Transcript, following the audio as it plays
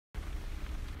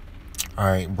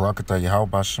Alright, Barakatah Yahweh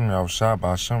Bashem, Yahushua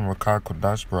Bashem, Rakah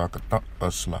Kodash, Barakatah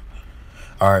Asla.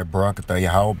 Alright, Barakatah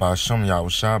Yahweh Bashem,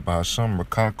 Yahushua Bashem,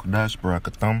 Rakah Kodash,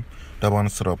 Barakatham. Double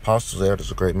honors to the apostles,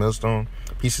 elders, a great millstone.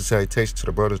 Peace and salutation to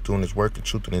the brothers doing this work in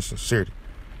truth and in sincerity.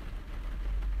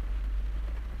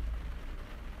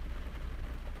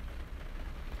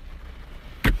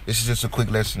 This is just a quick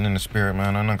lesson in the spirit,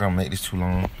 man. I'm not gonna make this too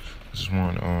long. I just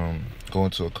want to go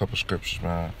into a couple scriptures,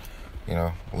 man. You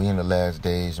know, we in the last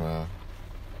days, man.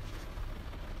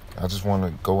 I just want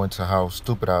to go into how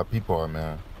stupid our people are,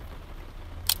 man.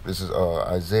 This is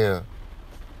Isaiah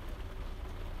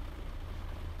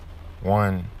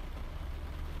 1.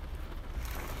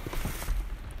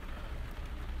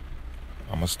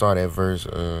 I'm gonna start at verse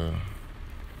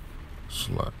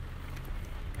slut.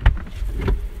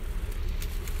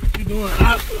 You doing?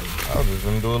 I was just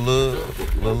gonna do a little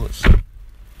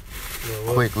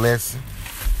quick lesson.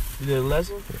 You did a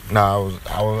lesson? Nah,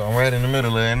 I'm right in the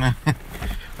middle of it.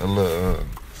 A little.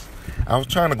 I was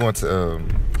trying to go into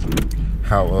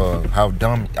how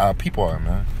dumb our people are,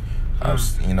 man. I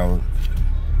was, you know.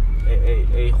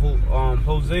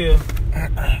 Hosea.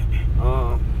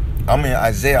 I mean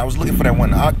Isaiah. I was looking for that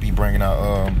one Ock be bringing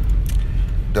out.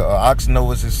 The ox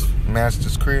knows his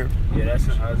master's crib. Yeah, that's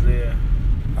in Isaiah.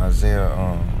 Isaiah.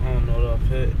 I don't know off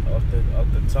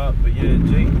the top, but yeah,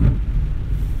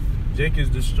 Jake is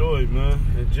destroyed, man.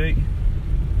 And Jake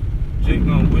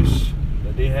gonna wish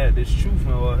that they had this truth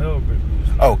and all hell break loose.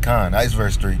 Oh, Khan, that's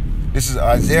verse 3. This is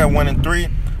Isaiah 1 and 3.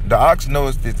 The ox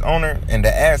knows its owner, and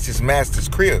the ass his master's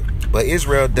crib. But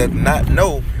Israel does not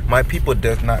know, my people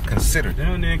does not consider. They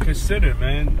don't even consider,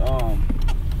 man.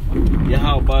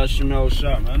 Yahweh Bashem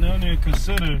Shah, man. They don't even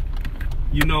consider,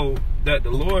 you know, that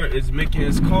the Lord is making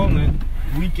his calling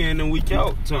week in and week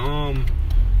out to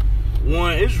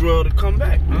warn Israel to come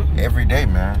back, man. Every day,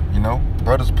 man. You know,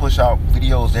 brothers push out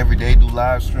videos every day, do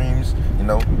live streams. You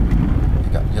know, you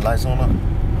got your lights on up.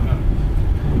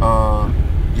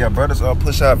 Yeah, brothers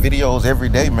push out videos every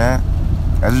day, man.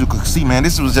 As you can see, man,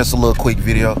 this was just a little quick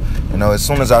video. You know, as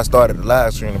soon as I started the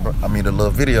live stream, the little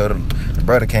video, the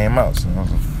brother came out. So,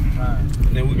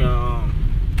 and then we're gonna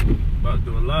about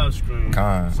to do a live stream.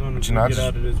 But you know, get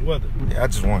out of this weather. Yeah, I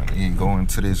just want to go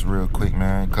into this real quick,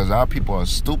 man, because our people are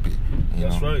stupid.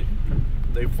 That's right.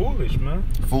 They foolish, man.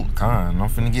 I'm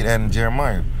finna get that in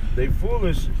Jeremiah. They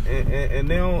foolish, and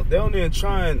they don't even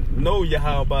try and know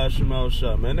Yahweh Bashem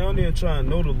Shah, man. They don't even try and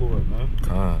know the Lord, man.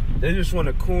 They just want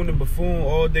to coon and buffoon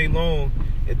all day long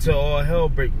until all hell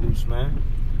break loose, man.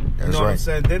 That's you know right. what I'm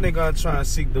saying? Then they gonna try and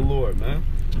seek the Lord, man.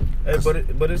 Hey,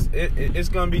 but it's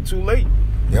gonna be too late.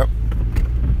 Yep.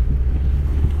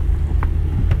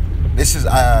 This is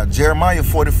Jeremiah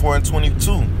 44 and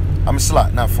 22. I'm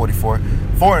not 44.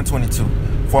 4 and 22.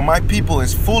 For my people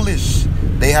is foolish;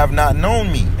 they have not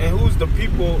known me. And who's the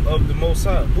people of the Most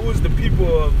High? Who is the people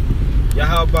of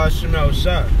Yahweh Bashem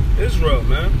Shah? Israel,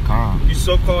 man. You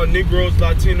so-called Negroes,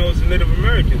 Latinos, and Native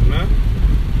Americans, man.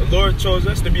 The Lord chose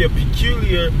us to be a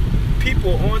peculiar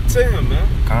people unto him,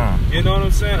 man. You know what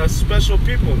I'm saying? A special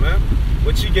people, man.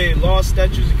 Which he gave laws,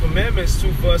 statutes, and commandments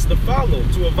to for us to follow,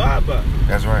 to abide by.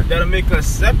 That's right. That'll make us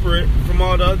separate from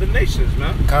all the other nations,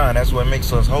 man. That's what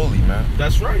makes us holy, man.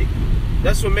 That's right.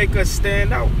 That's what make us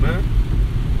stand out, man.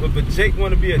 But Jake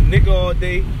want to be a nigga all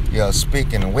day. Yeah,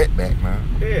 speaking and wetback,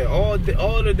 man. Yeah, all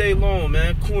the day long,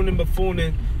 man. Cooning,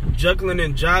 buffooning, juggling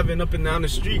and jiving up and down the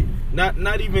street.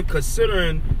 Not even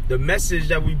considering the message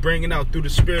that we bringing out through the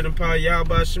spirit and power of Yahweh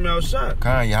Bashem Shah.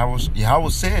 Yahweh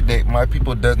said that my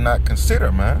people does not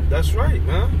consider, man. That's right,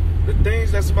 man. The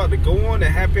things that's about to go on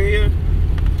that happen here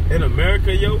in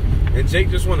America, yo. And Jake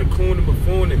just want to coon and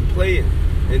buffoon and play it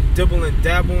and dibble and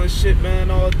dabble and shit, man,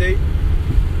 all day.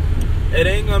 It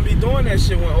ain't gonna be doing that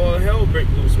shit when all hell break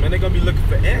loose, man. They gonna be looking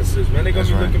for answers, man. They gonna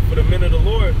be looking for the men of the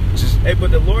Lord.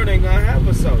 But the Lord ain't gonna have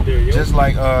us out there, yo. Just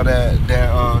like that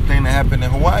thing that happened in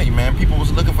Hawaii, man. People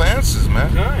was looking for answers, man.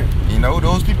 You know,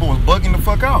 those people was bugging the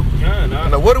fuck out. You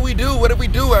know, what do we do? What do we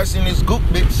do? I seen this goop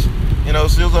bitch. You know,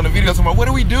 she was on the video talking about, what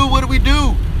do we do? What do we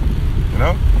do? You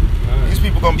know, these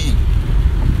people gonna be.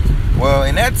 Well,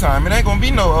 in that time, it ain't gonna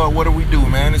be no what do we do,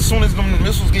 man. As soon as them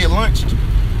missiles get launched,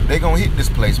 they gonna hit this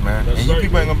place, man. And you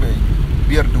people ain't gonna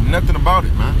be able to do nothing about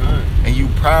it, man. And you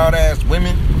proud ass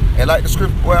women, and like the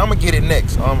script. Well, I'm gonna get it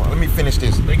next. Let me finish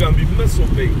this. They gonna be missile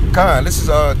bait. This is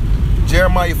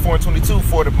Jeremiah 4 and 22.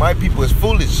 For my people is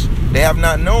foolish; they have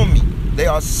not known me. They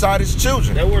are sottish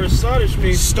children. That word sottish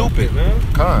means stupid, man.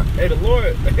 Hey, the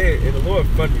Lord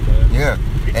funny, man. Yeah.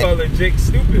 He calling Jake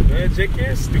stupid, man. Jake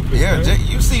is stupid. Yeah, man. Jake,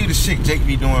 you see the shit Jake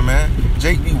be doing, man.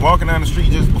 Jake be walking down the street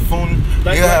just buffooning.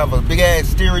 Like he'll have a big ass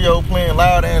stereo playing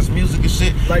loud ass music and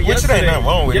shit. Like which ain't nothing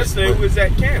wrong with yesterday it was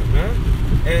at camp, man.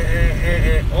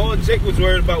 And all Jake was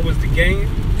worried about was the game.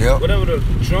 Yep. Whatever, the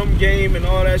drum game and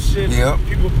all that shit. Yep.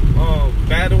 People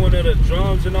battling at the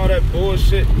drums and all that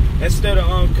bullshit instead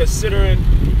of considering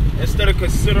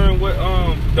what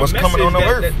the what's message coming on the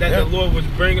earth that the Lord was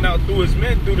bringing out through His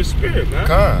men, through the Spirit,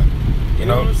 man. You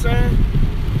know what I'm saying?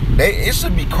 It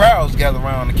should be crowds gathered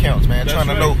around the camps, man. That's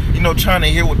trying to right. know, trying to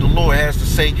hear what the Lord has to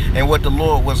say and what the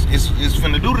Lord is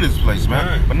finna do to this place, man.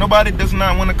 Right. But nobody does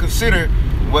not want to consider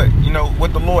what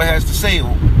the Lord has to say,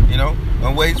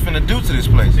 and what He's finna do to this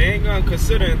place. They ain't gonna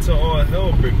consider until all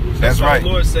hell breaks loose. That's why right. The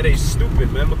Lord said they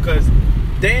stupid, man, because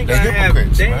they ain't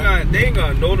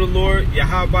gonna know the Lord,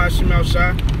 Yahweh Shemel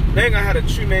Shah. They ain't gonna have the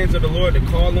true names of the Lord to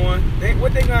call on. They ain't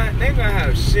gonna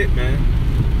have shit,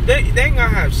 man. They ain't gonna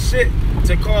have shit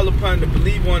to call upon, to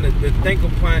believe on, to think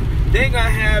upon. They ain't gonna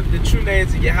have the true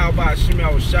names of Yahweh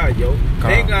Shemel Shah, yo.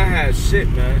 They ain't gonna have shit,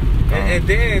 man. And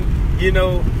then,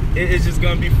 it's just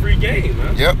gonna be free game,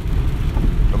 man. Yep.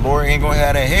 The Lord ain't gonna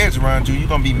have that heads around you. You're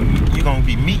gonna be meat. You're gonna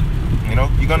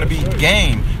be right.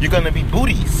 Game. You're gonna be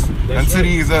booties to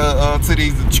these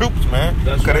troops, man.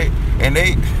 That's right.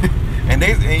 And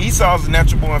Esau's a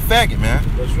natural born faggot, man.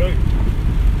 That's right.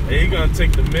 And he gonna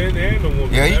take the men and the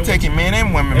women. Yeah, he taking men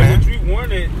and women, man. And what we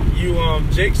wanted, you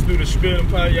Jakes through the Spirit and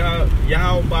power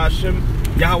Yahweh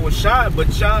Shai,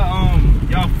 but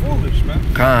y'all foolish,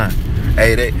 man.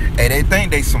 Hey, they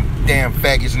think they some damn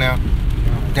faggots now.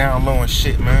 Down low and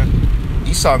shit, man.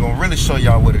 Esau gonna really show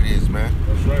y'all what it is, man.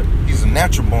 That's right. He's a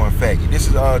natural born faggot. This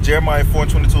is Jeremiah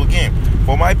 4:22 again.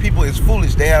 For my people is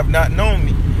foolish, they have not known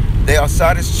me. They are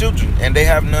sottish children, and they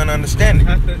have none understanding.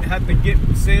 Have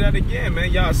to say that again,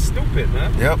 man. Y'all stupid,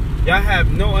 man. Yep. Y'all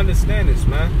have no understandings,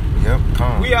 man.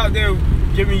 Yep. We out there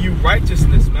giving you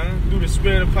righteousness, man, through the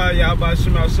Spirit of power, Yahweh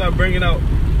Shemel Shah, bringing out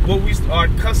what our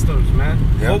customs, man.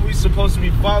 Yep. What we supposed to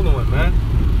be following, man.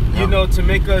 Yep. To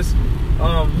make us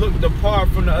look apart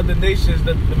from the other nations,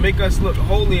 to make us look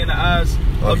holy in the eyes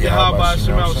of Yahweh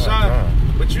Shemel Shah.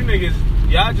 But you niggas,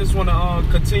 y'all just want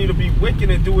to continue to be wicked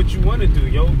and do what you want to do,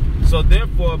 yo. So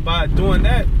therefore, by doing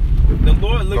that, the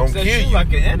Lord looks at you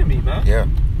like an enemy, man. Yeah.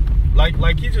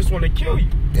 Like He just want to kill you.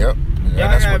 Yep. Y'all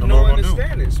have no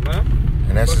understandings, man.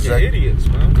 And that's exactly idiots,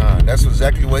 man. That's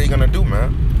exactly what He's gonna do,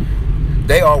 man.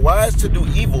 They are wise to do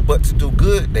evil, but to do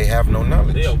good, they have no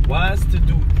knowledge. They are wise to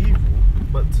do evil,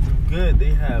 but to do good,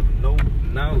 they have no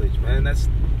knowledge, man. That's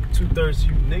 2/3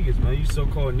 you niggas, man. You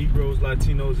so-called Negroes,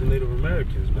 Latinos, and Native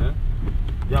Americans, man.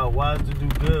 Y'all wise to do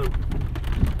good.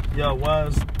 Y'all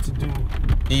wise to do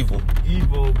evil,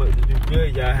 but to do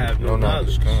good, y'all have no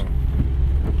knowledge.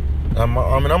 I'm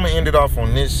gonna end it off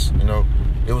on this.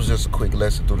 It was just a quick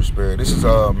lesson through the Spirit. This is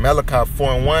Malachi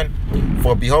 4:1.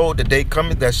 For behold, the day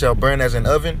cometh that shall burn as an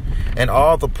oven, and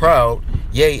all the proud,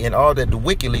 yea, and all that do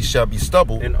wickedly shall be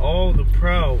stubble. And all the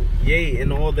proud, yea,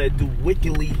 and all that do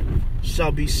wickedly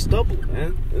shall be stubble,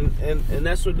 man. And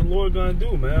that's what the Lord gonna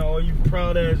do, man. All you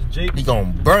proud ass Jake. He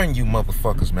gonna burn you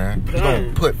motherfuckers, man. He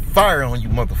gonna put fire on you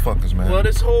motherfuckers, man. Well,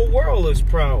 this whole world is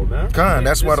proud, man.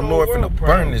 That's why the Lord finna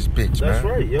burn this bitch, man. That's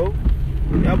right, yo.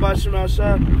 Yahweh Shemel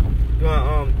Shah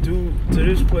gonna do to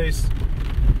this place.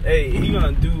 Hey, he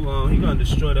gonna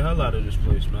destroy the hell out of this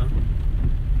place, man.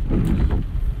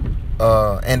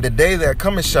 And the day that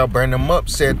cometh shall burn them up,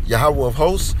 said Yahweh of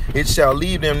hosts. It shall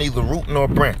leave them neither root nor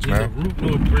branch, man. Neither root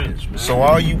nor branch, man. So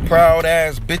all you proud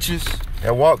ass bitches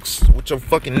that walks with your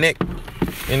fucking neck,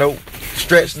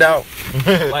 stretched out,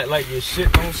 like your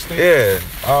shit don't stink. Yeah,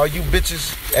 all you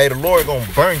bitches. Hey, the Lord gonna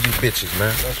burn you bitches,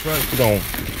 man. That's right. He gonna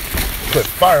put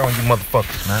fire on you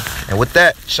motherfuckers, man. And with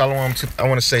that, I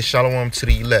want to say shalom to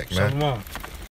the elect, man. Shalom.